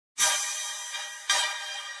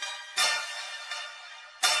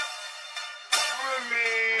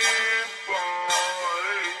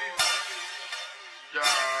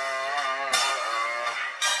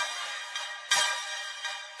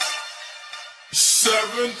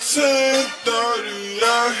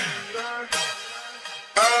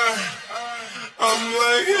I'm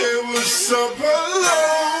like, hey, what's up, hello?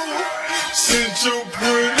 Sent your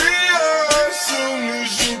pretty ass soon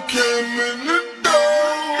as you came in the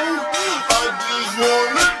door. I just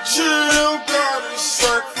wanna chill, got a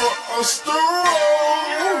sack for us to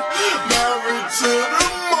roll. Married to the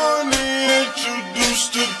money,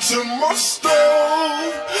 introduced her to my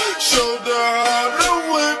stove. Showed her how to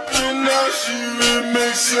whip it, now she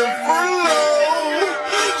remixing for low.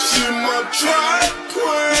 She my track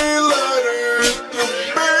queen, let her hit the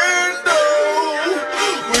bando.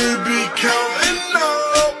 We be counting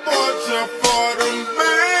up, watch how far them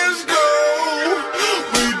bands go.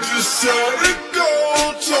 We just set it go,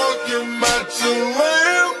 talking about your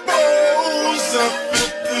Lambos. At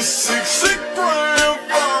 56 a gram,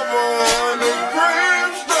 500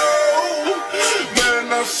 grams though. Man,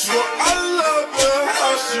 I swear I love her,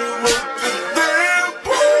 how she work the damn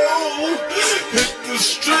pole. Hit the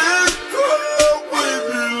strip club, we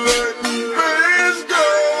be letting bands go.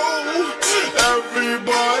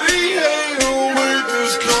 Everybody hate who we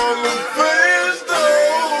just call them fans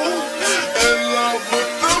though. In love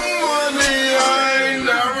with the money, I ain't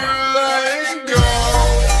never letting go.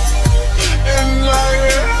 And like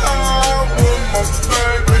it hard with my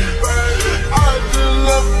baby, I just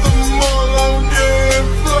left the mall, I'm getting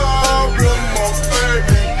fly with my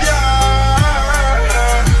baby, yeah.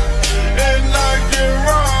 And I get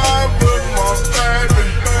right with my baby.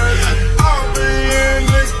 I'll be in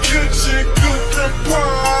the kitchen cooking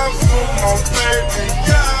pies with my baby,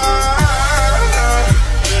 yeah.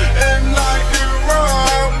 And I get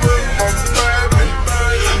right with my baby.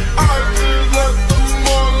 I just left the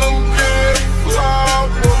mall, I'm getting fly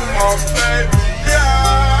with my baby, yeah.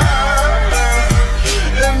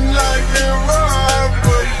 And I get right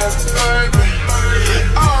with my baby.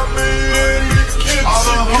 I'll be in the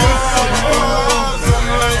kitchen cooking pies. I'm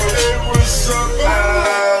like, hey, what's up,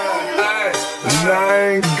 And I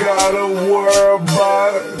ain't gotta worry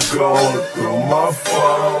about it going through my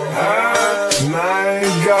phone. And I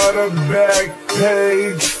ain't got a back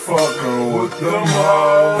page fucking with them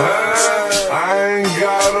hoes. I ain't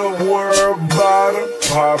gotta worry about it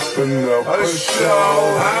popping up a show.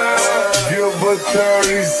 Give her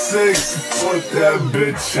 36, put that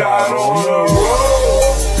bitch out on the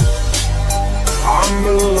road. I'm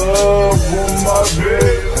in love with my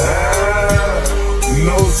bitch.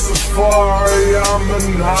 No safari, I'm a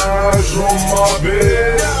Naj on my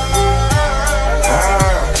bitch.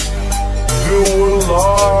 Do a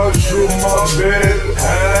large with my bitch.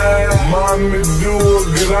 Mommy do a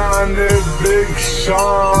grande, Big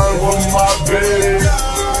Sean with my bitch.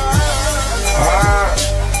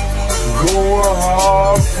 Going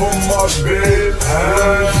hard for my bitch.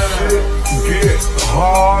 Shit get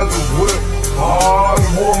hard, whip hard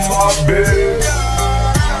with my bitch.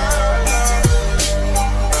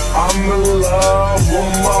 I'm in love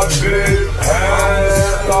with my bitch.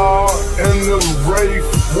 Star in the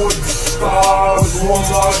race with the stars with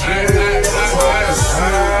my bitch.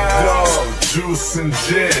 Dog, juice and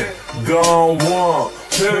gin, Don Juan,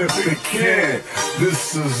 Pimp. This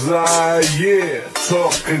is our year,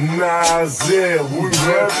 talking Nasir, we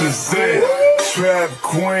represent. Trap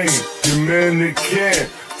Queen, Dominican,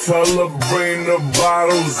 tell her bring the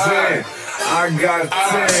bottles in. I got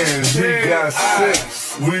 10, he got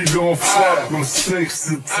 6, we gon' fuck from 6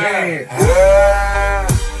 to 10.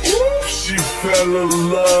 She fell in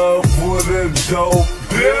love with a dope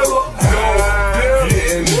dealer.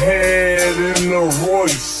 Getting head in the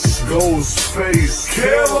Royce, Ghostface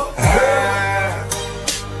killer.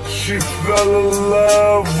 She fell in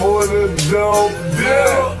love with a dope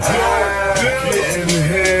dealer. Getting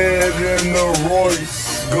head in the Royce,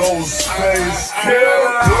 Ghostface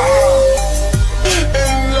killer.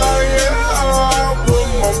 and I get high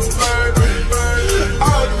with my baby. I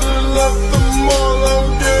just left the mall, I'm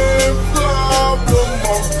getting fly with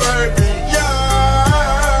my baby,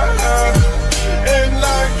 yeah. And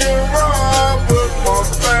I get right with my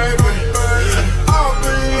baby. I'll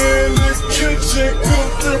be in the kitchen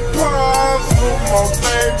cooking pies with my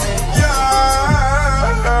baby,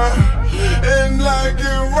 yeah. And I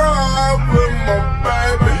get right with my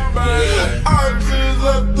baby. I just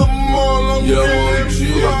left the mall, I'm getting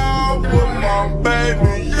fly with my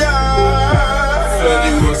baby, yeah.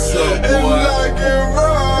 Fetty, what's up, boy? And I get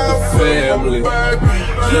right Family. with my baby.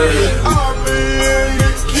 Yeah. I'll be in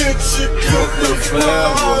the kitchen cooking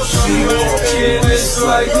pies. She walk in, it's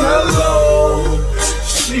like hello.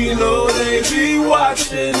 She know they be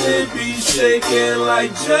watching, it be shaking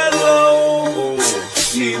like Jello.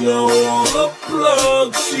 She know all the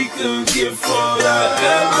plugs she can get for that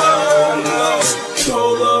Venmo.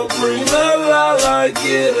 Told her bring the la,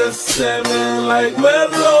 get a 7 like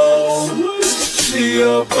Mellow. She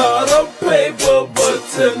about a paper, but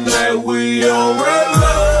tonight we on red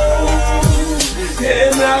low.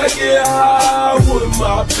 And I get high with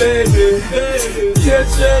my baby.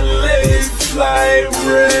 Catch a late flight,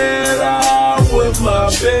 red eye with my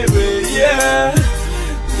baby. Yeah,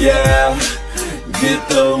 yeah. Get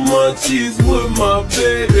the munchies with my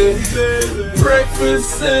baby.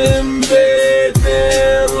 Breakfast in bed,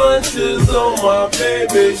 then lunch is on my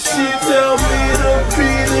baby. She tell me to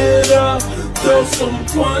beat it up, throw some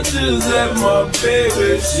punches at my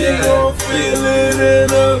baby. She gon' feel it in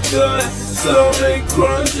her gut, stomach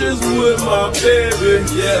crunches with my baby.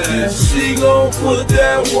 Yeah, and she gon' put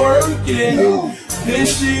that work in. Then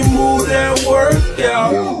she move that work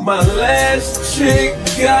out. My last chick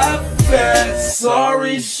got fat,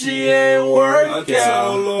 sorry she ain't work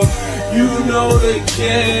out. You know the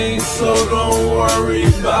game, so don't worry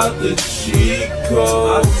about the cheat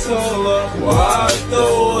code. I told her, why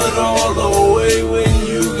throw it all away when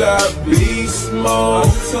you got beast mode? I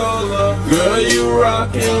told her, girl, you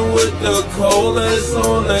rockin' with the coldest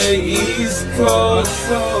on the East Coast. I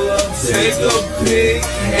told her, take a pic,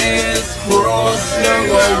 hands crossed, young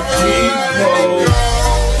OG pose.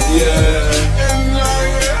 Yeah.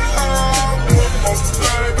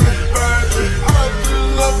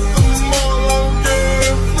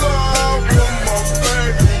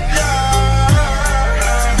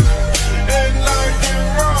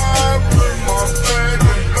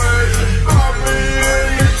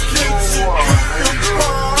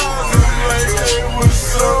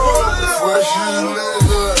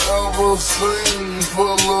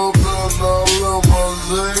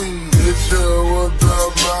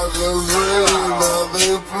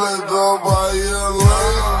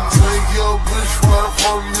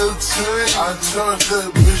 I turned that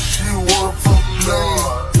bitch, she want from me.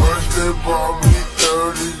 First they brought me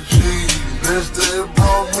 30 G's, next they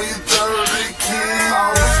brought me 30 keys.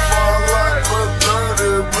 I was far like a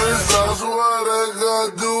 30 bitch, that's what I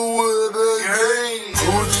got to do with the game.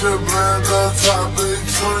 Gucci blend, the topic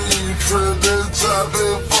cream, trim the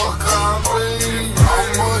topic, fuck I mean.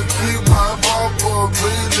 I'ma keep my papa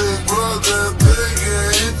beating, brother, thing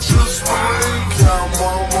and hit your spring. Count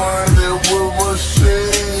my money with machine.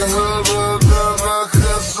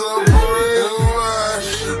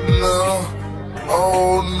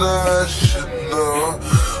 National,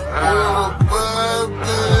 with a bad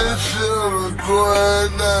bitch and a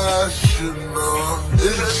grand national.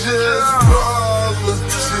 It's just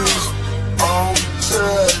politics, I'm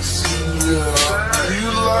taxing ya. You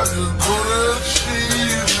like a grilled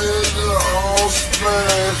cheese, nigga, I'm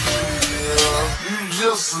smashing ya. You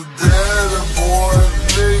just a daddy boy,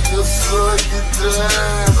 nigga, suck your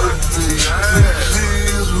daddy dick.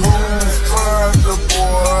 Cheese, who's find the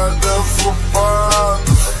boy, that's a father.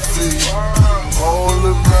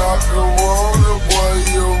 Holy macaroni, boy,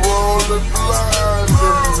 you rolling blind to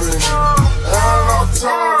me. And I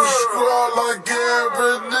told the squad like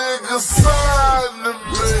every nigga signed to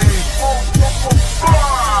me.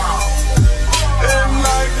 And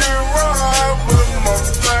like it ride with my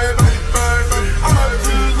baby, baby. I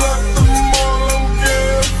just let the mother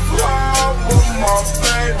get fly with my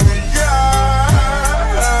baby, yeah.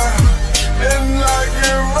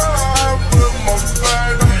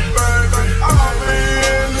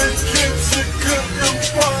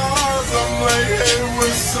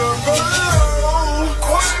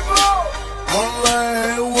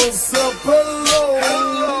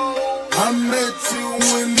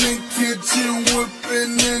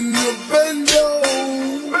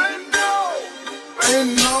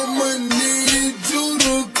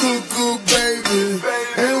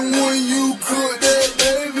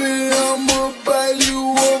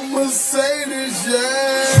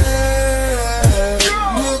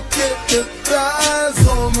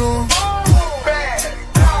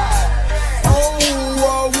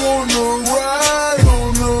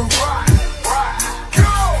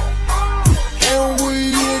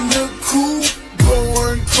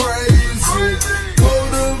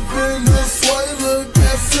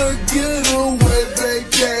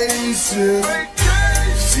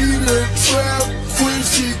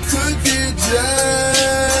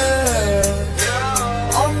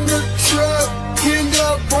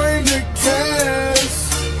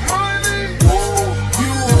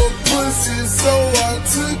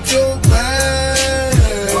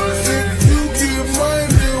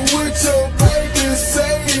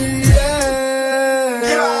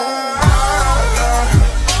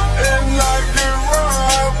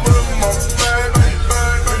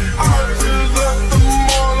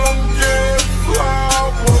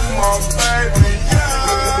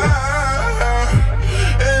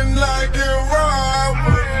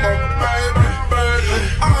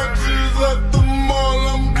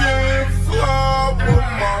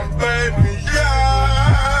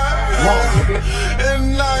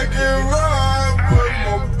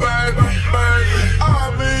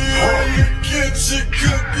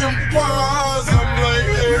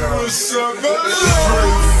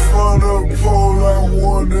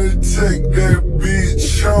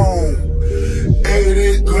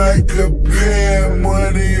 like a pan,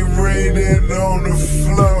 money raining on the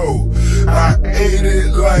floor. I ate it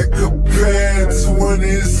like a pan,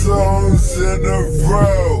 20 songs in a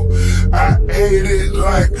row. I ate it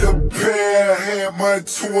like a pan, had my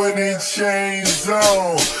 20 chains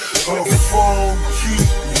on. A phone keep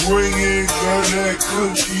ringing, got that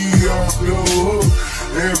cookie off the hook.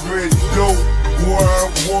 Every dope boy I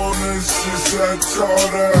wanted since I taught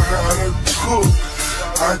her how to cook.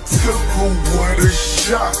 I took her with a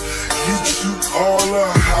shot, get you all the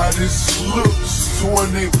hottest looks.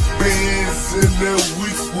 20 bands in the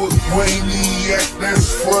week with Wayniac,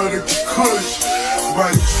 that's for the kush.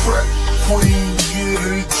 My track queen get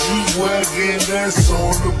a G-Wagon, that's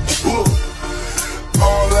on the book.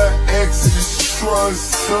 All the extra,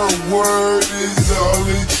 some word is all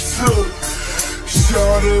it took.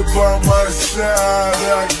 Shorty by my side,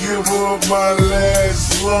 I give her my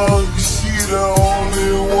last lung. She the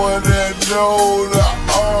only one that knows I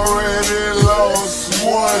already lost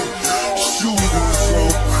one. Shooters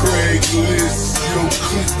on Craigslist, yo,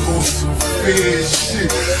 click on some fair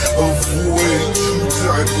shit. Avoid you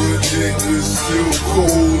type of niggas, still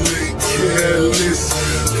cold and careless.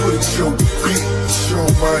 Put your bitch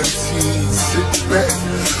on my team, sit back,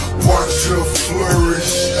 watch her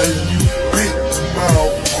flourish, and you bitch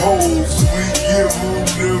mouth hoes, we give them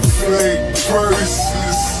the fake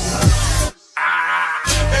purses.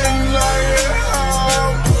 And like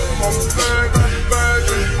how my baby,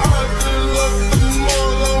 I just love them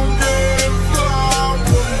all, I'm getting fly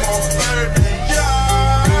with my baby,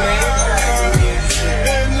 yeah.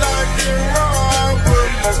 And like it ride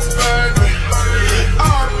with my baby,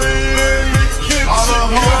 I be in the kitchen,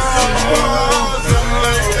 getting balls, I'm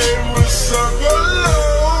like, hey, what's up, hello?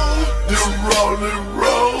 The rolling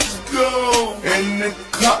rolls go, and the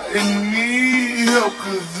cotton need help,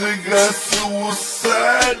 cause they got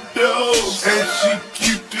suicide doors. And she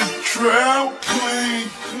keep the trap clean,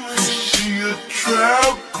 cause she a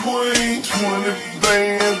trap queen. 20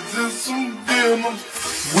 bands and some denim,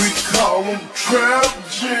 we call them trap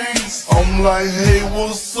jeans. I'm like, hey,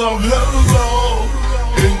 what's up, hello?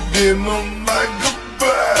 And then I'm like,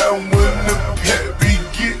 goodbye, when the pet be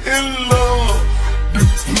getting low. The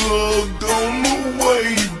plug on the way,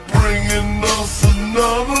 bringing us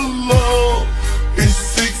another love. It's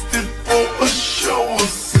 64 a show,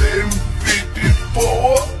 750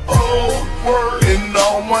 for a word. And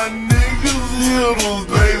all my niggas hitters,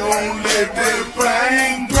 they gon' let that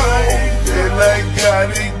bang go. They like,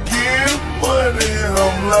 gotta get money.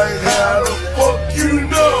 I'm like, how the fuck you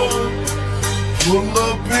know? Pull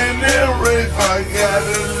up in that race, I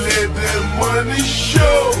gotta let that money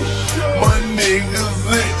show. My niggas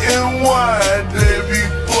in NY, they be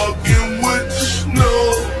fucking with the snow.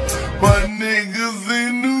 My niggas in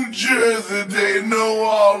New Jersey, they know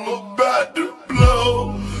all about the blow.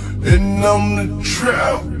 And I'm the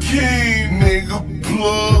trap king, nigga,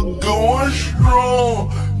 plug going strong.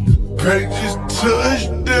 Pages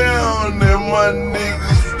touchdown, and my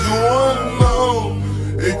niggas going long.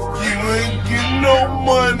 If you ain't get no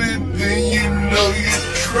money, then you know you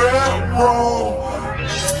trap wrong.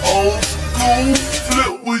 Old school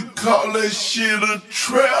flip, we call that shit a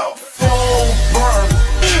trap phone burn.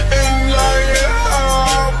 And like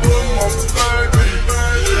how with my baby,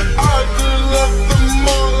 I just left them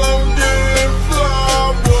all, I'm getting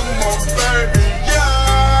fly with my baby,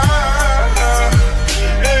 yeah.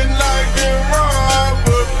 And like it ride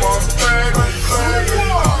with my baby,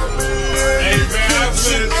 Hey man, I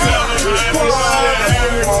been telling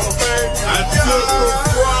I took her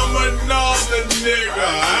from another nigga.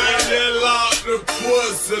 I just locked the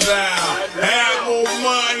pussy down. Had more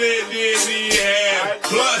money than he had.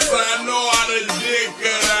 Plus I know how to dick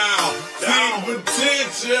it out. See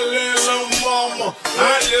potential in the mama. I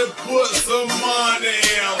just put some money